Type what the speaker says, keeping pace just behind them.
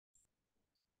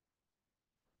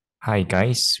Hi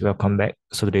guys, welcome back.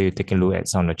 So today we're taking a look at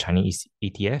some of the Chinese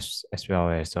ETFs as well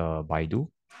as Baidu.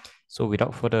 So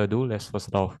without further ado, let's first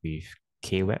start off with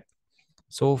KWEB.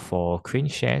 So for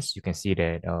KraneShares, you can see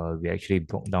that we actually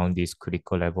broke down this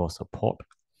critical level of support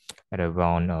at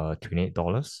around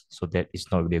 $28. So that is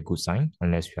not really a good sign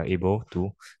unless we are able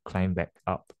to climb back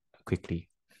up quickly.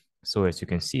 So as you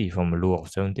can see, from a low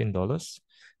of $17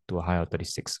 to a high of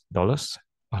 $36,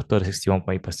 after the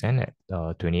 61.8% at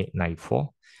 28.94,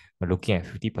 we're looking at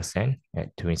 50%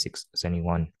 at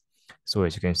 26.71. So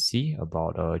as you can see,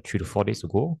 about 3 to 4 days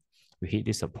ago, we hit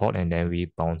this support and then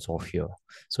we bounce off here.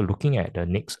 So looking at the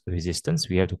next resistance,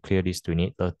 we have to clear this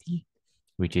 28.30,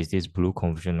 which is this blue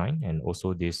conversion line, and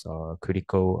also this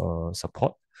critical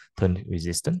support turn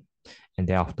resistance. And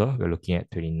thereafter, we're looking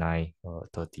at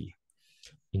 29.30.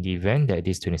 In the event that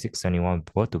this 26.71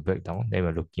 were to break down, then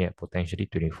we're looking at potentially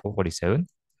 24.47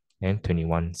 and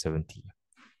 21.70.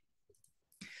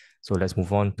 So let's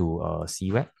move on to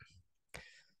CWEB.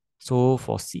 So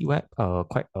for CWEB,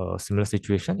 quite a similar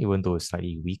situation, even though it's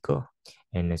slightly weaker.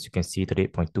 And as you can see,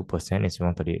 38.2% is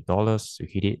around $38. We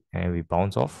hit it and we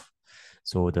bounce off.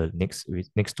 So the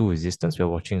next two resistance we're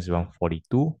watching is around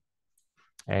 42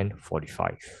 and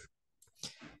 45.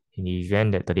 In the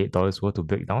event that $38 were to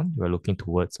break down, we're looking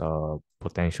towards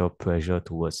potential pressure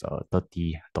towards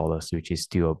 $30, which is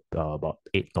still about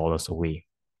 $8 away.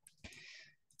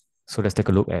 So let's take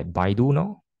a look at Baidu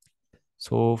now.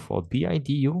 So for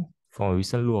BIDU, from a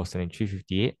recent low of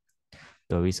 73.58,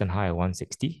 the recent high of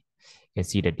 160, you can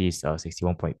see that this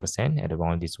 61% at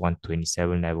around this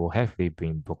 127 level have really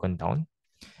been broken down.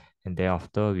 And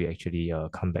thereafter, we actually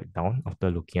come back down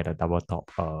after looking at a double top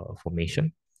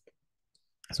formation.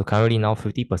 So currently now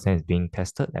 50% is being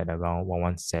tested at around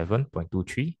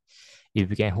 117.23. If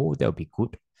we can hold, that would be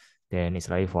good. Then it's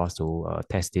likely for us to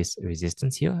test this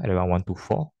resistance here at around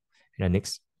 124. And the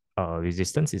next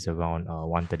resistance is around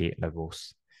 138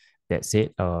 levels. That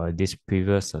said, this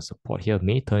previous support here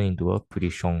may turn into a pretty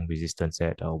strong resistance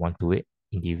at 128.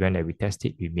 In the event that we test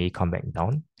it, we may come back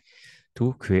down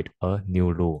to create a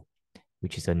new low,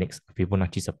 which is the next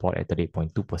Fibonacci support at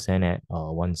 38.2% at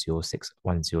 106,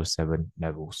 107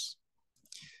 levels.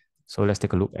 So let's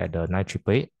take a look at the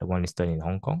 9888, the one listed in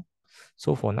Hong Kong.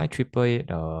 So for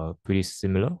 9888, pretty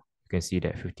similar. You can see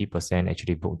that 50%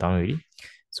 actually broke down already.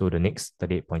 So the next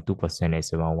 38.2%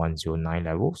 is around 109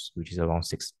 levels, which is around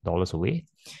 $6 away.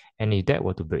 And if that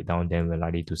were to break down, then we're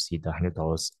likely to see the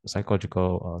 $100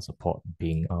 psychological support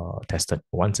being tested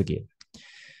once again.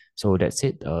 So that's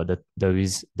it. The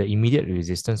immediate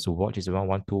resistance to watch is around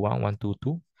 121,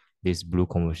 122, this blue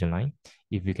conversion line.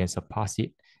 If we can surpass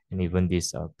it and even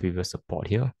this previous support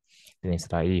here, then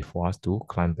it's likely for us to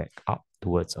climb back up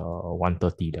towards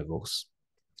 130 levels.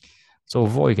 So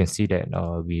overall, you can see that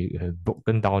we have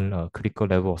broken down a critical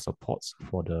level of supports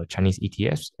for the Chinese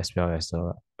ETFs as well as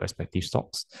respective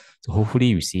stocks. So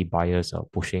hopefully we see buyers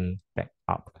pushing back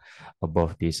up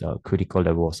above this critical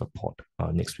level of support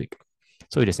next week.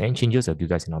 So if there's any changes, I'll give you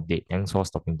guys an update. Thanks for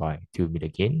stopping by. Till we meet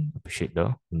again. Appreciate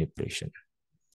the manipulation.